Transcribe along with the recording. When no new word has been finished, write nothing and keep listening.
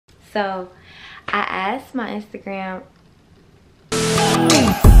So I asked my Instagram.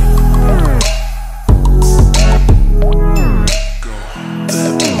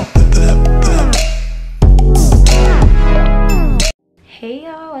 Hey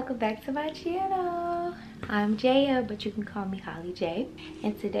y'all, welcome back to my channel. I'm Jaya, but you can call me Holly J.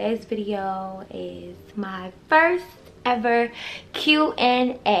 And today's video is my first ever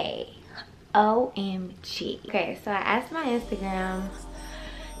Q&A. OMG. Okay, so I asked my Instagram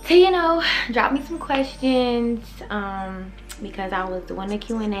to, drop me some questions because I was doing a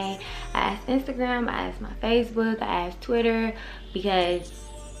Q&A. I asked Instagram, I asked my Facebook, I asked Twitter because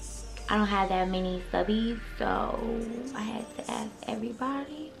I don't have that many subbies, so I had to ask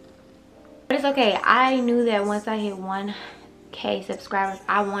everybody. But it's okay. I knew that once I hit 1K subscribers,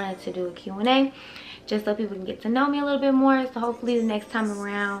 I wanted to do a Q&A just so people can get to know me a little bit more. So hopefully the next time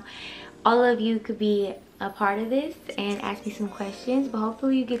around, all of you could be a part of this and ask me some questions. But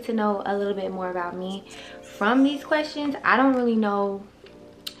hopefully you get to know a little bit more about me from these questions. I don't really know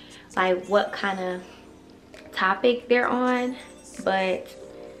like what kind of topic they're on, but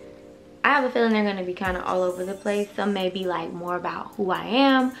I have a feeling they're going to be kind of all over the place. Some may be like more about who I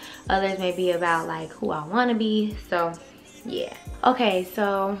am. Others may be about like who I want to be. So yeah. Okay,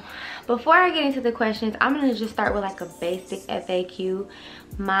 so before I get into the questions, I'm going to just start with like a basic FAQ.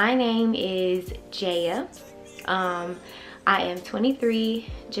 My name is Jaya. I am 23.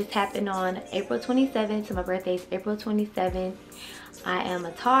 Just happened on April 27th. So my birthday is April 27th. I am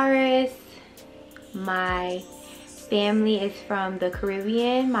a Taurus. My family is from the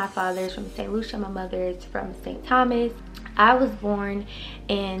Caribbean. My father is from St. Lucia. My mother is from St. Thomas. I was born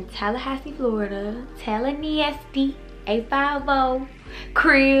in Tallahassee, Florida. Tallahassee, 850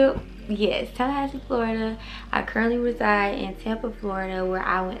 crib. Yes, Tallahassee, Florida. I currently reside in Tampa, Florida, where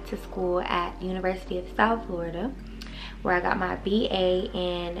I went to school at the University of South Florida, where I got my BA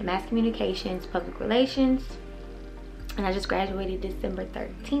in Mass Communications, Public Relations. And I just graduated December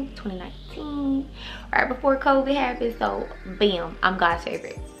 13th, 2019, right before COVID happened. So bam, I'm God's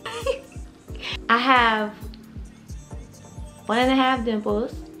favorite. I have 1.5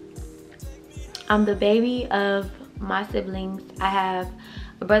 dimples. I'm the baby of my siblings. I have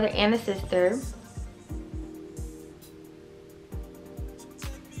a brother and a sister.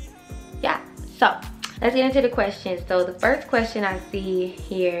 Yeah, so let's get into the questions. So the first question I see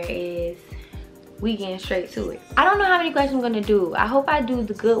here is, we getting straight to it. I don't know how many questions I'm gonna do. I hope I do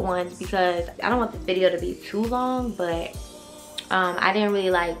the good ones because I don't want the video to be too long, but I didn't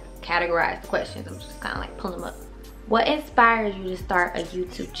really like categorize the questions. I'm just kind of like pulling them up. What inspired you to start a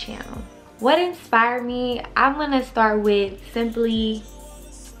YouTube channel? What inspired me? I'm gonna start with simply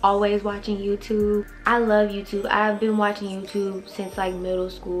always watching YouTube. I love YouTube. I've been watching YouTube since like middle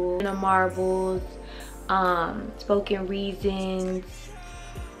school. Marbles, Spoken Reasons,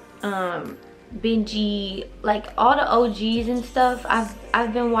 Benji, like all the OGs and stuff.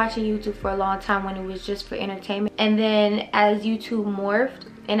 I've been watching YouTube for a long time when it was just for entertainment. And then as YouTube morphed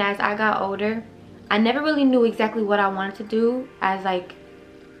and as I got older, I never really knew exactly what I wanted to do as like,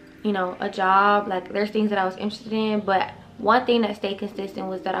 a job. Like there's things that I was interested in, but one thing that stayed consistent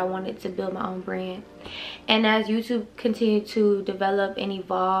was that I wanted to build my own brand. And as YouTube continued to develop and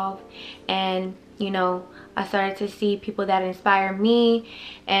evolve, and I started to see people that inspire me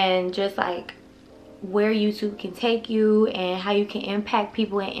and just like where YouTube can take you and how you can impact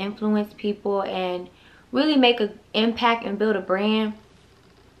people and influence people and really make an impact and build a brand,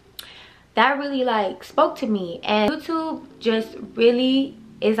 that really like spoke to me. And YouTube just really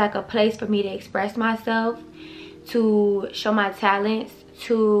is like a place for me to express myself, to show my talents,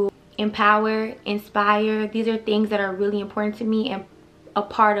 to empower, inspire. These are things that are really important to me and a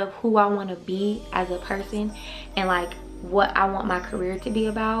part of who I want to be as a person, and like what I want my career to be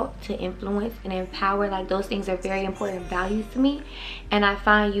about, to influence and empower. Like those things are very important values to me, and I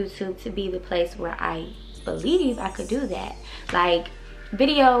find YouTube to be the place where I believe I could do that. Like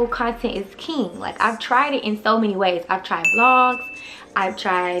video content is king. Like I've tried it in so many ways. I've tried vlogs, I've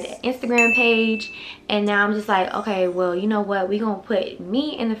tried an Instagram page, and now I'm just like, okay, well, you know what, we're gonna put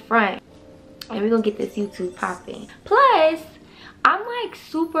me in the front and we're gonna get this YouTube popping. Plus I'm like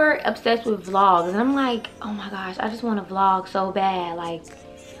super obsessed with vlogs, and I'm like, oh my gosh, I just want to vlog so bad. Like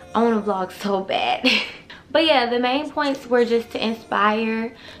I want to vlog so bad. But yeah, the main points were just to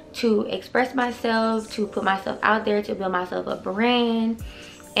inspire, to express myself, to put myself out there, to build myself a brand,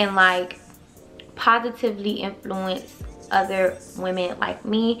 and like positively influence other women like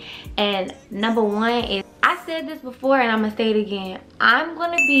me. And number one is, I said this before and I'm gonna say it again, I'm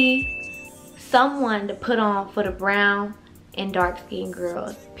gonna be someone to put on for the brown and dark skinned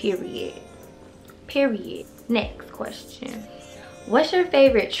girls, period. Next question. What's your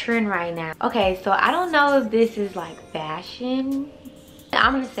favorite trend right now? Okay, so I don't know if this is like fashion.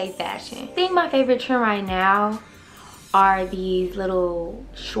 I'm gonna say fashion. I think my favorite trend right now are these little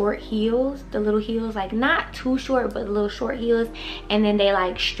short heels. The little heels, like not too short, but little short heels, and then they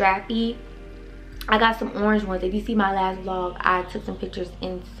like strappy. I got some orange ones. If you see my last vlog, I took some pictures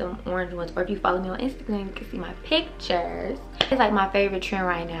in some orange ones, or if you follow me on Instagram, you can see my pictures. It's like my favorite trend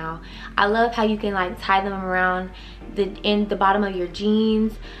right now. I love how you can like tie them around in the bottom of your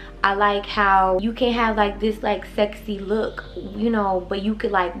jeans. I like how you can have like this like sexy look, you know, but you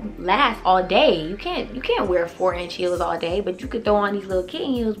could like last all day. You can't wear 4-inch heels all day, but you could throw on these little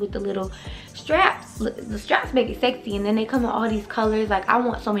kitten heels with the little straps. The straps make it sexy, and then they come in all these colors. Like I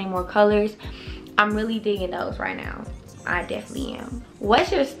want so many more colors. I'm really digging those right now. I definitely am.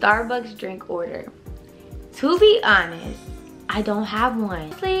 What's your Starbucks drink order? To be honest, I don't have one.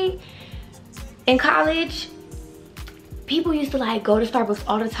 Honestly, in college, people used to like go to Starbucks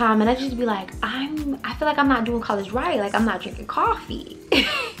all the time, and I just be like, I feel like I'm not doing college right. Like I'm not drinking coffee.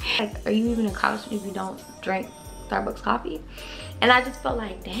 Like, are you even in college if you don't drink Starbucks coffee? And I just felt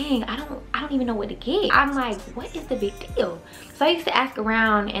like, dang, I don't even know what to get. I'm like, what is the big deal? So I used to ask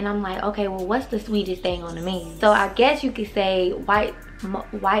around, and I'm like, okay, well, what's the sweetest thing on the menu? So I guess you could say white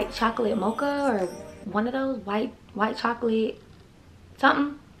chocolate mocha, or one of those white chocolate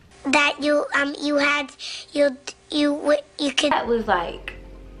something. That you could. That was like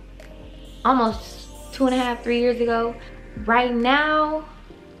almost 2.5, 3 years ago. Right now,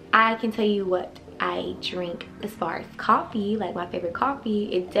 I can tell you what I drink as far as coffee. Like my favorite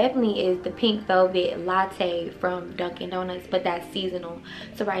coffee, it definitely is the pink velvet latte from Dunkin' Donuts, but that's seasonal.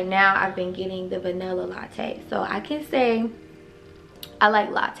 So right now I've been getting the vanilla latte, so I can say I like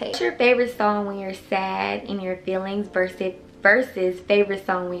latte. What's your favorite song when you're sad in your feelings versus favorite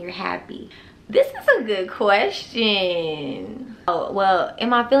song when you're happy? This is a good question. Oh, well, in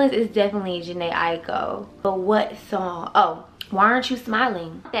my feelings, it's definitely Jhené Aiko. But what song? Oh, Why Aren't You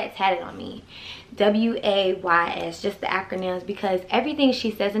Smiling? That's tatted on me. WAYS, just the acronyms, because everything she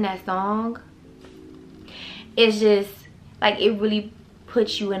says in that song is just like, it really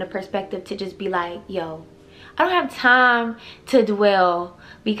puts you in a perspective to just be like, yo, I don't have time to dwell,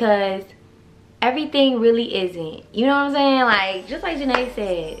 because everything really isn't. You know what I'm saying? Like, just like Jhené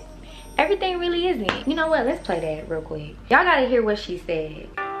said, everything really isn't. You know what? Let's play that real quick. Y'all gotta hear what she said.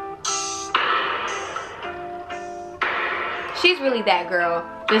 She's really that girl.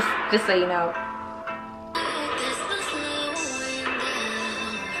 Just so you know.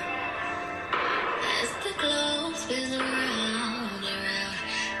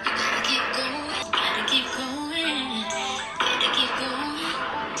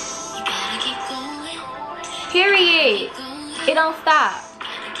 Period. It don't stop.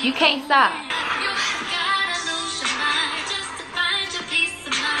 You can't stop.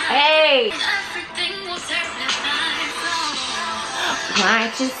 Hey. Why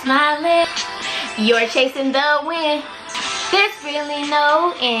aren't you smiling? You're chasing the wind. There's really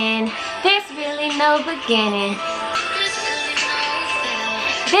no end. There's really no beginning.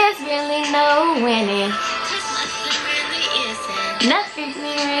 There's really no winning. Nothing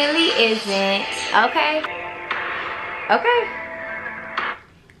really isn't. Okay.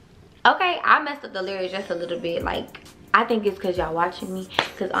 Okay, I messed up the lyrics just a little bit. Like, I think it's because y'all watching me.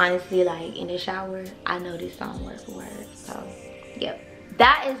 Because honestly, like, in the shower, I know this song word for word. So, yep.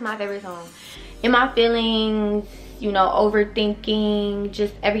 That is my favorite song. In my feelings, you know, overthinking,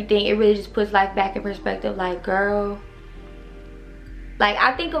 just everything. It really just puts life back in perspective. Like, girl. Like,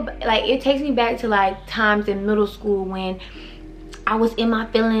 I think of, like, it takes me back to, like, times in middle school when I was in my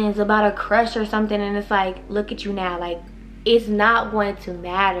feelings about a crush or something, and it's like, look at you now. Like, it's not going to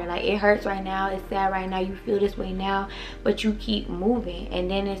matter. Like, it hurts right now, it's sad right now, you feel this way now, but you keep moving,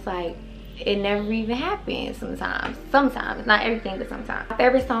 and then it's like, it never even happens. Sometimes, not everything, but sometimes. My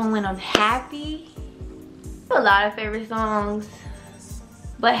favorite song when I'm happy, a lot of favorite songs,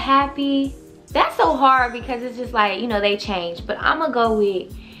 but happy, that's so hard because it's just like, you know, they change. But I'm gonna go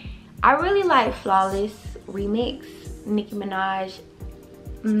with, I really like Flawless remix. Nicki Minaj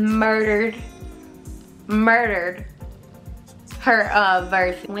murdered her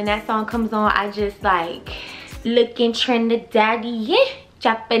verse. When that song comes on, I just like looking Trinidad, yeah,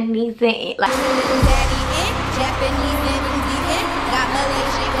 Japanese and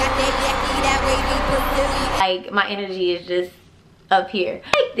like my energy is just up here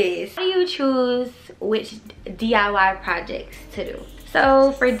like this. How do you choose which DIY projects to do?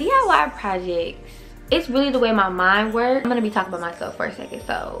 So for DIY projects, it's really the way my mind works. I'm gonna be talking about myself for a second,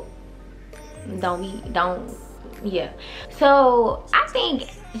 so yeah. So I think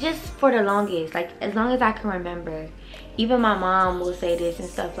just for the longest, like as long as I can remember, even my mom will say this and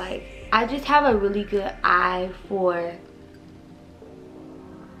stuff, like I just have a really good eye for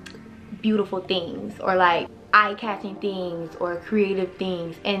beautiful things, or like eye-catching things, or creative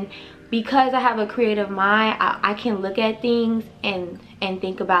things. And because I have a creative mind, I can look at things and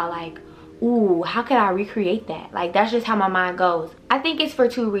think about like, ooh, how could I recreate that? Like that's just how my mind goes. I think it's for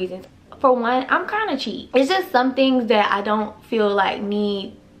two reasons. For one, I'm kind of cheap. It's just some things that I don't feel like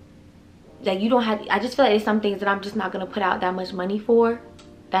need, like you don't have, I just feel like it's some things that I'm just not gonna put out that much money for.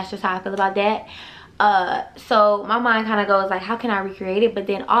 That's just how I feel about that. So my mind kind of goes like, how can I recreate it? But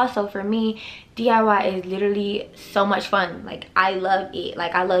then also for me, DIY is literally so much fun. Like I love it.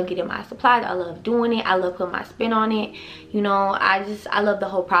 Like I love getting my supplies, I love doing it, I love putting my spin on it, you know. I love the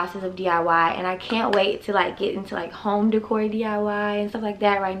whole process of DIY, and I can't wait to like get into like home decor DIY and stuff like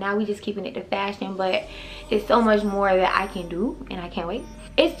that. Right now we just keeping it to fashion, but it's so much more that I can do, and I can't wait.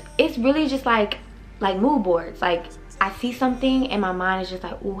 It's really just like mood boards. Like I see something and my mind is just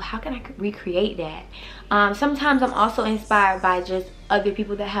like, ooh, how can I recreate that? Sometimes I'm also inspired by just other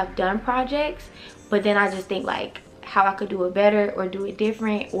people that have done projects, but then I just think like how I could do it better, or do it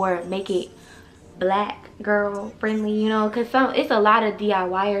different, or make it black girl friendly, you know, because it's a lot of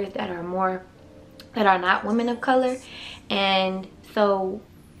DIYers that are not women of color, and so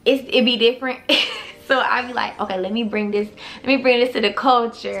it'd be different. So I be like, okay, let me bring this to the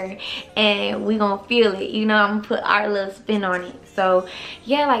culture, and we gonna feel it, you know. I'm gonna put our little spin on it. So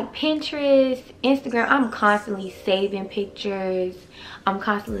yeah, like Pinterest, Instagram, I'm constantly saving pictures, I'm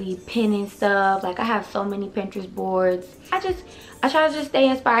constantly pinning stuff. Like I have so many Pinterest boards. I try to just stay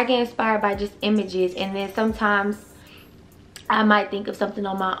inspired. I get inspired by just images, and then sometimes I might think of something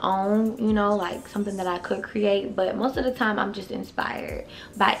on my own, you know, like something that I could create, but most of the time I'm just inspired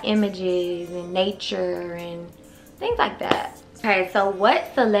by images and nature and things like that. Okay, so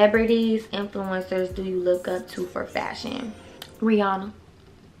what celebrities, influencers do you look up to for fashion? Rihanna.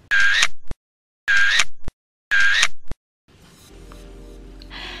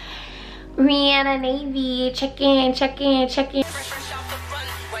 Rihanna Navy, check in, check in, check in.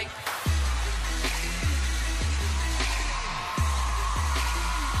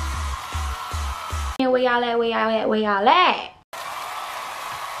 Where y'all at, where y'all at, where y'all at?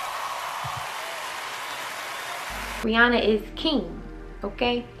 Rihanna is king,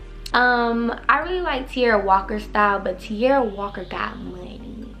 okay? I really like Tierra Walker style, but Tierra Walker got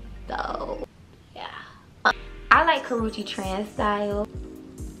money, so yeah. I like Karrueche Tran style.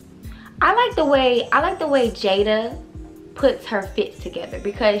 I like the way Jada puts her fits together,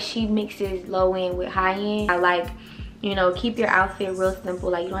 because she mixes low end with high end. I like, you know, keep your outfit real simple.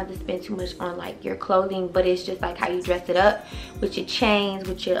 Like you don't have to spend too much on like your clothing, but it's just like how you dress it up, with your chains,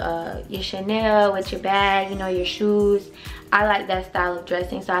 with your Chanel, with your bag, you know, your shoes. I like that style of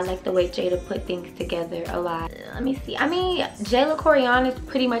dressing, so I like the way Jada put things together a lot. Let me see. I mean, Jayla Coriana is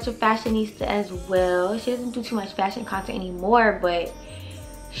pretty much a fashionista as well. She doesn't do too much fashion content anymore, but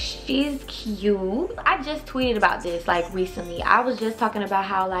she's cute. I just tweeted about this like recently. I was just talking about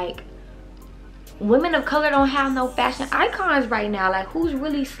how like women of color don't have no fashion icons right now. Like who's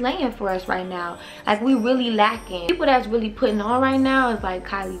really slaying for us right now? Like we really lacking. People that's really putting on right now is like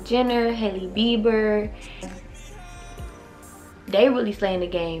Kylie Jenner, Hailey Bieber. They really slaying the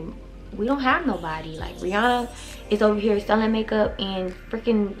game. We don't have nobody. Like Rihanna is over here selling makeup and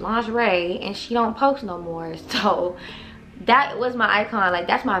freaking lingerie, and she don't post no more. So that was my icon. Like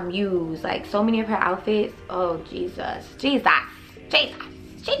that's my muse. Like so many of her outfits, oh Jesus, Jesus, Jesus.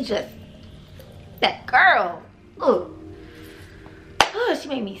 She just, that girl. Ooh. Oh, she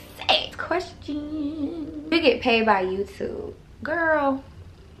made me sick. Question. We get paid by YouTube. Girl,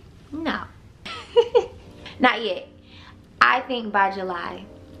 no. Not yet. I think by July,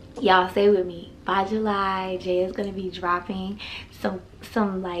 y'all say with me, by July, Jay is gonna be dropping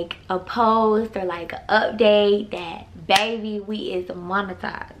some like a post or like an update that baby we is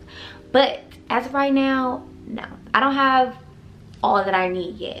monetized. But as of right now, no, I don't have all that I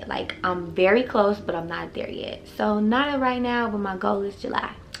need yet. Like I'm very close, but I'm not there yet. So not right now, but my goal is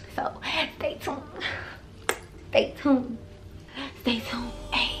July. So stay tuned. Stay tuned. Stay tuned.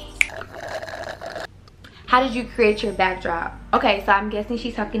 Hey. How did you create your backdrop? Okay, so I'm guessing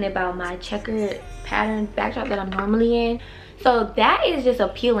she's talking about my checkered pattern backdrop that I'm normally in. So that is just a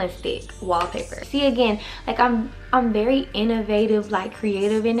peel and stick wallpaper. See, again, like I'm very innovative, like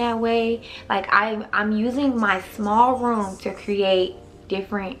creative in that way. Like I'm using my small room to create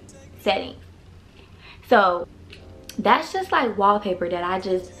different settings. So that's just like wallpaper that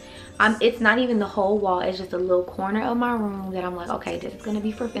it's not even the whole wall, it's just a little corner of my room that I'm like, okay, this is gonna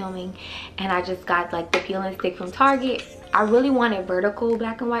be for filming. And I just got like the peel and stick from Target. I really wanted vertical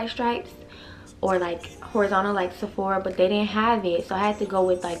black and white stripes, or like horizontal like Sephora, but they didn't have it, so I had to go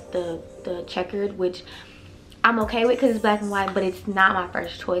with like the checkered, which I'm okay with because it's black and white, but it's not my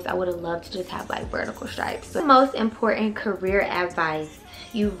first choice. I would have loved to just have like vertical stripes. So, the most important career advice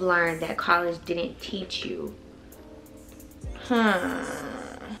you've learned that college didn't teach you?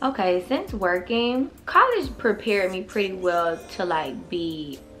 Okay, since working, college prepared me pretty well to like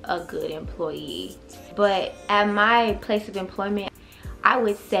be a good employee, but at my place of employment, I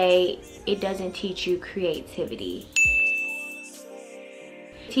would say it doesn't teach you creativity.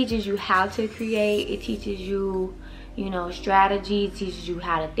 It teaches you how to create. It teaches you, you know, strategy. It teaches you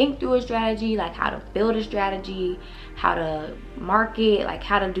how to think through a strategy, like how to build a strategy, how to market, like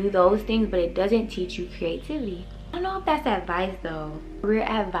how to do those things, but it doesn't teach you creativity. I don't know if that's advice though. Career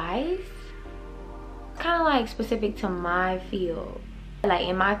advice? Kind of like specific to my field. Like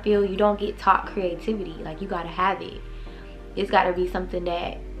in my field, you don't get taught creativity. Like you gotta have it. It's gotta be something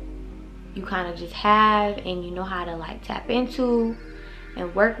that you kind of just have and you know how to like tap into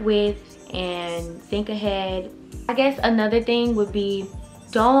and work with and think ahead. I guess another thing would be,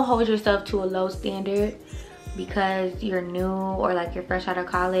 don't hold yourself to a low standard because you're new or like you're fresh out of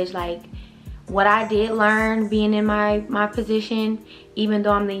college. Like what I did learn being in my position, even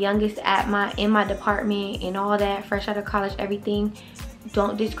though I'm the youngest in my department and all that, fresh out of college, everything,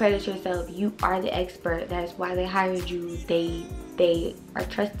 don't discredit yourself. You are the expert. That's why they hired you. They are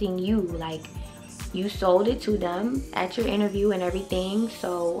trusting you. Like you sold it to them at your interview and everything,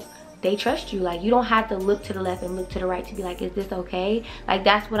 so they trust you. Like you don't have to look to the left and look to the right to be like, is this okay? Like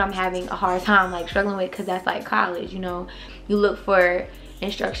that's what I'm having a hard time like struggling with, because that's like college, you know, you look for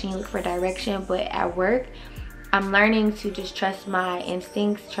instruction, you look for direction, but at work I'm learning to just trust my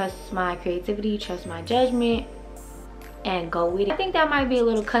instincts, trust my creativity, trust my judgment, and go with it. I think that might be a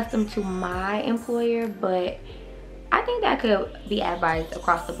little custom to my employer, but I think that could be advised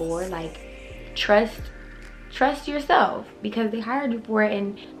across the board. Like trust yourself, because they hired you for it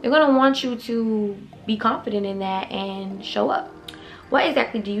and they're gonna want you to be confident in that and show up. What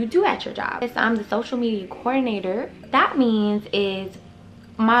exactly do you do at your job? Yes, I'm the social media coordinator. That means is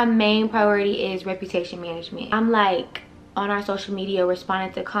my main priority is reputation management. I'm like on our social media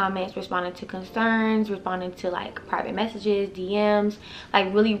responding to comments, responding to concerns, responding to like private messages, DMs,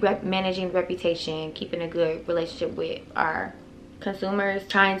 like really managing the reputation, keeping a good relationship with our consumers,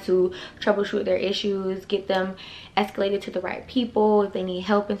 trying to troubleshoot their issues, get them escalated to the right people if they need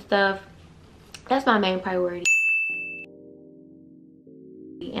help and stuff. That's my main priority.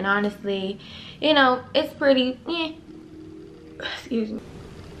 And honestly, you know, it's pretty excuse me.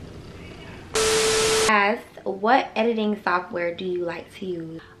 Asked, what editing software do you like to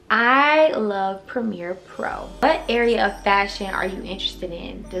use? I love Premiere Pro. What area of fashion are you interested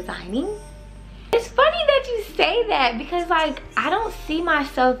in? Designing? It's funny that you say that, because like I don't see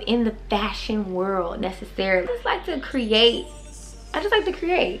myself in the fashion world necessarily. I just like to create.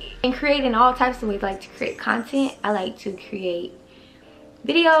 And create in all types of ways. I like to create content. I like to create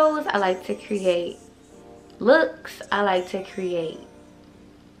videos. I like to create looks. I like to create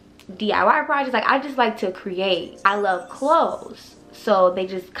DIY projects. Like I just like to create. I love clothes, so they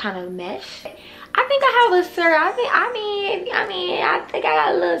just kind of mesh. I think I have a I think I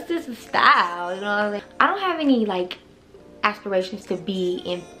got a little sister style, you know what I mean? I don't have any like aspirations to be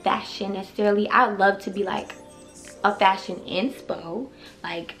in fashion necessarily. I'd love to be like a fashion inspo,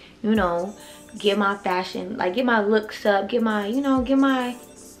 like, you know, get my fashion, like get my looks up, get my, you know,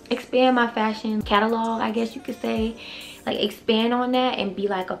 expand my fashion catalog, I guess you could say. Like expand on that and be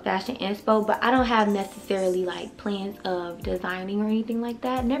like a fashion inspo, but I don't have necessarily like plans of designing or anything like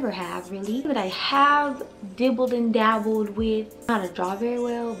that. Never have really. But I have dibbled and dabbled with, not to draw very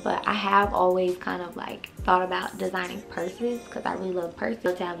well, but I have always kind of like thought about designing purses, because I really love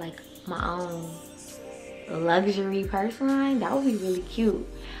purses. To have like my own luxury purse line, that would be really cute.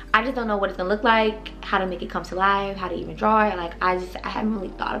 I just don't know what it's gonna look like, how to make it come to life, how to even draw it. Like I haven't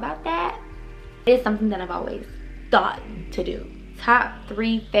really thought about that. It's something that I've always thought to do. Top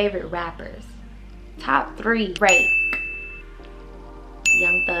 3 favorite rappers. Top 3: Drake,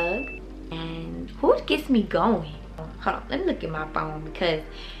 Young Thug, and who gets me going? Hold on, let me look at my phone, because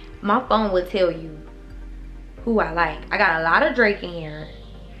my phone will tell you who I like. I got a lot of Drake in here.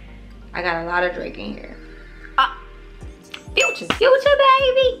 Future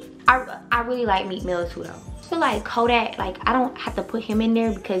baby. I really like Meek Mill too though. I feel like Kodak, like I don't have to put him in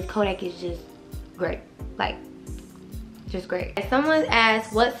there because Kodak is just great. Like just great. Someone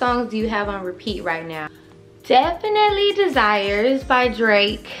asked, what songs do you have on repeat right now? Definitely Desires by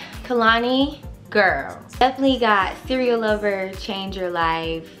Drake. Kalani, girl. Definitely got Serial Lover, Change Your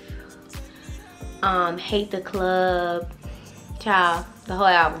Life, Hate the Club, Child, the whole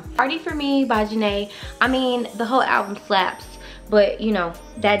album. Party for Me by Janae. I mean, the whole album slaps, but you know,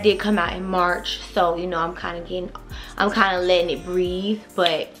 that did come out in March, so you know, I'm kind of letting it breathe,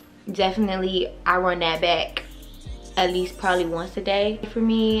 but definitely I run that back at least probably once a day. For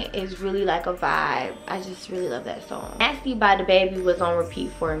me, it's really like a vibe. I just really love that song. Nasty by the Baby was on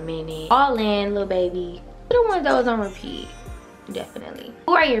repeat for a minute. All In, Lil Baby, the ones that was on repeat. Definitely.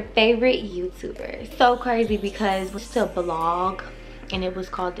 Who are your favorite YouTubers? So crazy because it was a blog and it was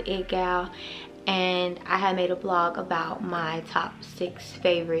called The It Gal, and I had made a blog about my top 6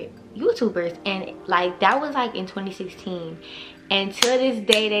 favorite YouTubers, and like that was like in 2016, and to this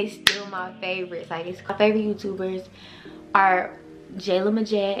day they still my favorites. Like, it's my favorite YouTubers are Jayla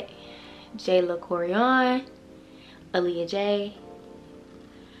Majette, Jayla Corion, Aaliyah J,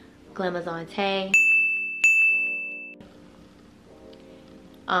 Glamazon Tay,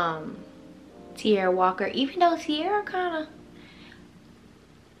 Tierra Walker. Even though Tierra kind of,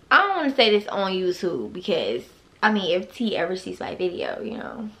 I don't want to say this on YouTube because I mean, if T ever sees my video, you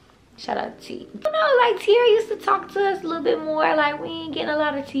know, shout out to T. You know, like Tierra used to talk to us a little bit more. Like, we ain't getting a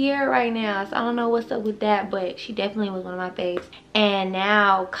lot of Tierra right now, so I don't know what's up with that, but she definitely was one of my faves. And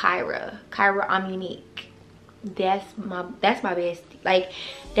now Kyra, I'm Unique. That's my bestie. Like,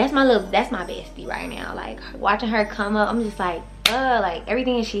 that's my bestie right now. Like, watching her come up, I'm just like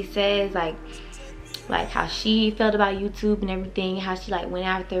everything she says, like how she felt about YouTube and everything, how she like went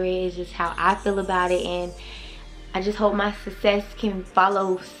after it, is just how I feel about it. And I just hope my success can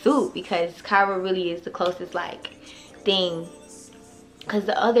follow suit, because Kyra really is the closest like thing, because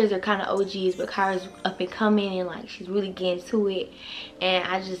the others are kind of OGs, but Kyra's up and coming and like she's really getting to it, and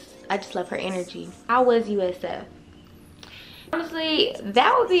I just love her energy. How was USF? Honestly,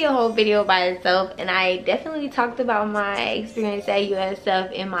 that would be a whole video by itself, and I definitely talked about my experience at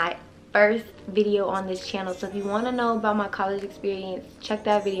USF in my first video on this channel. So if you want to know about my college experience, check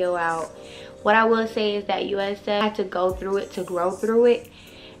that video out. What I will say is that USF, I had to go through it to grow through it,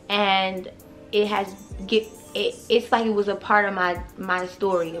 and it's like it was a part of my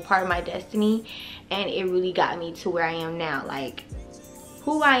story, a part of my destiny, and it really got me to where I am now, like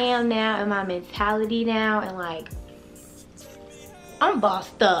who I am now and my mentality now, and like I'm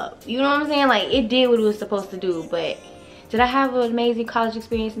bossed up, you know what I'm saying? Like, it did what it was supposed to do. But did I have an amazing college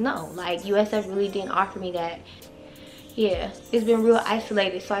experience? No. Like, USF really didn't offer me that. Yeah, it's been real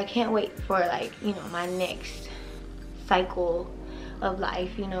isolated, so I can't wait for like, you know, my next cycle of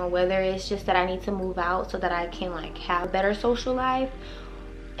life, you know, whether it's just that I need to move out so that I can like have a better social life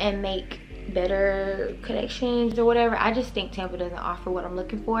and make better connections or whatever. I just think Tampa doesn't offer what I'm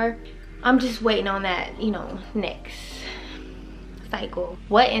looking for. I'm just waiting on that, you know, next cycle.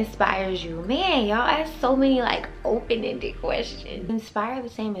 What inspires you? Man, y'all ask so many like open-ended questions. Inspire the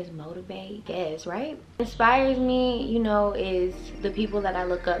same as motivate, yes, right? Inspires me, you know, is the people that I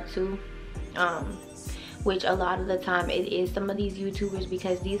look up to, which a lot of the time it is some of these YouTubers,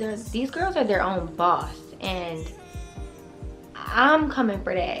 because these girls are their own boss, and I'm coming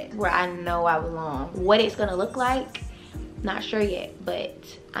for that, where I know I belong. What it's gonna look like, not sure yet, but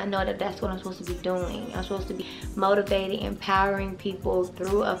I know that that's what I'm supposed to be doing. I'm supposed to be motivating, empowering people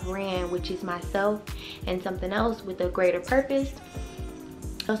through a brand, which is myself, and something else with a greater purpose.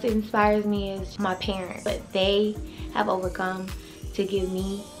 What inspires me is my parents, but they have overcome to give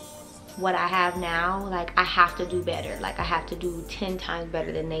me what I have now. Like, I have to do better. Like, I have to do 10 times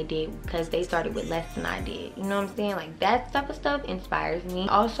better than they did, because they started with less than I did. You know what I'm saying? Like, that type of stuff inspires me.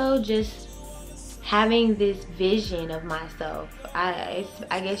 Also, just having this vision of myself, I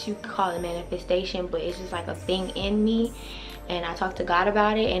guess you could call it manifestation, but it's just like a thing in me, and I talk to God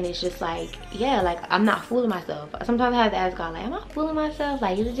about it, and it's just like, yeah, like I'm not fooling myself. Sometimes I have to ask God, like, am I fooling myself?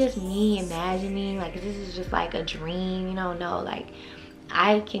 Like, is it just me imagining? Like, this is just like a dream, you know? No, like,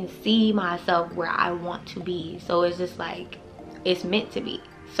 I can see myself where I want to be, so it's just like, it's meant to be.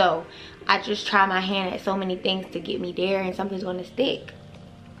 So I just try my hand at so many things to get me there, and something's gonna stick.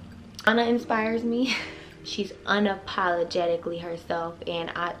 Anna inspires me. She's unapologetically herself,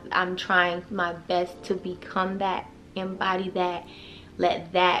 and I'm trying my best to become that, embody that,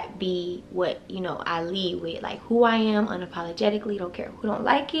 let that be what, you know, I lead with, like who I am unapologetically. Don't care who don't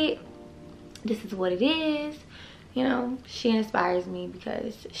like it, this is what it is, you know. She inspires me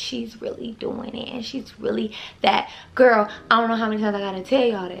because she's really doing it, and she's really that girl. I don't know how many times I gotta tell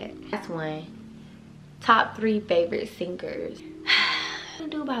y'all that. That's one. Top 3 favorite singers.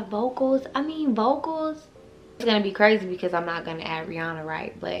 Do by vocals, I mean, vocals, it's gonna be crazy because I'm not gonna add Rihanna,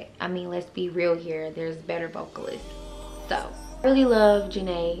 right? But I mean, let's be real here, there's better vocalists. So I really love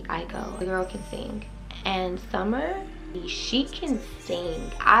Janae Aiko. The girl can sing. And Summer, She can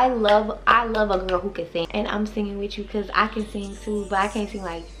sing. I love a girl who can sing, and I'm singing with you because I can sing too, but I can't sing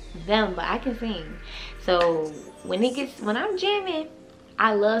like them, but I can sing. So when I'm jamming,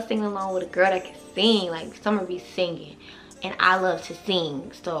 I love singing along with a girl that can sing. Like Summer be singing and I love to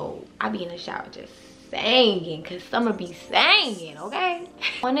sing, so I be in the shower just singing because Summer be singing, okay?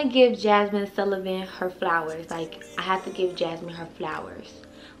 I want to give Jasmine Sullivan her flowers. Like, I have to give Jasmine her flowers,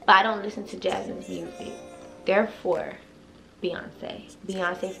 but I don't listen to Jasmine's music. Therefore,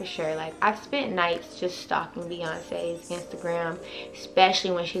 Beyonce for sure. Like, I've spent nights just stalking Beyonce's Instagram,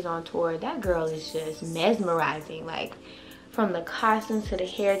 especially when she's on tour. That girl is just mesmerizing. Like, from the costumes to the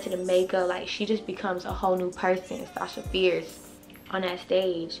hair to the makeup, like, she just becomes a whole new person. Sasha Fierce on that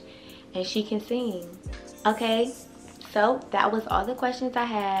stage, and she can sing. Okay, so that was all the questions I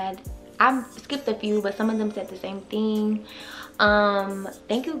had. I skipped a few, but some of them said the same thing.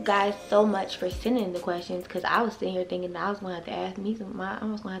 Thank you guys so much for sending the questions, because I was sitting here thinking that I was gonna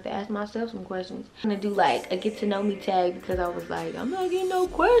have to ask myself some questions. I'm gonna do like a get to know me tag, because I was like, I'm not getting no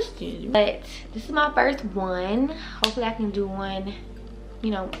questions. But this is my first one. Hopefully I can do one,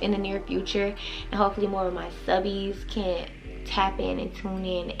 you know, in the near future, and hopefully more of my subbies can tap in and tune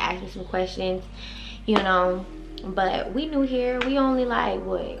in and ask me some questions, you know. But we new here. We only like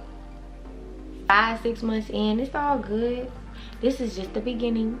what, 5-6 months in. It's all good. This is just the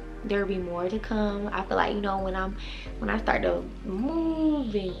beginning. There'll be more to come. I feel like, you know, when I start to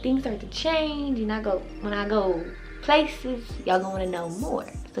move and things start to change, and when I go places, y'all gonna want to know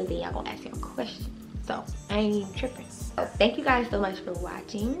more, so then y'all gonna ask y'all questions. So I ain't even tripping. So thank you guys so much for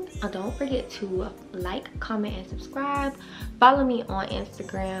watching. Don't forget to like, comment, and subscribe. Follow me on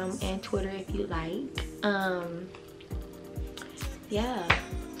Instagram and Twitter if you like. Yeah,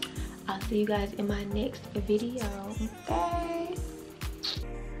 I'll see you guys in my next video. Okay.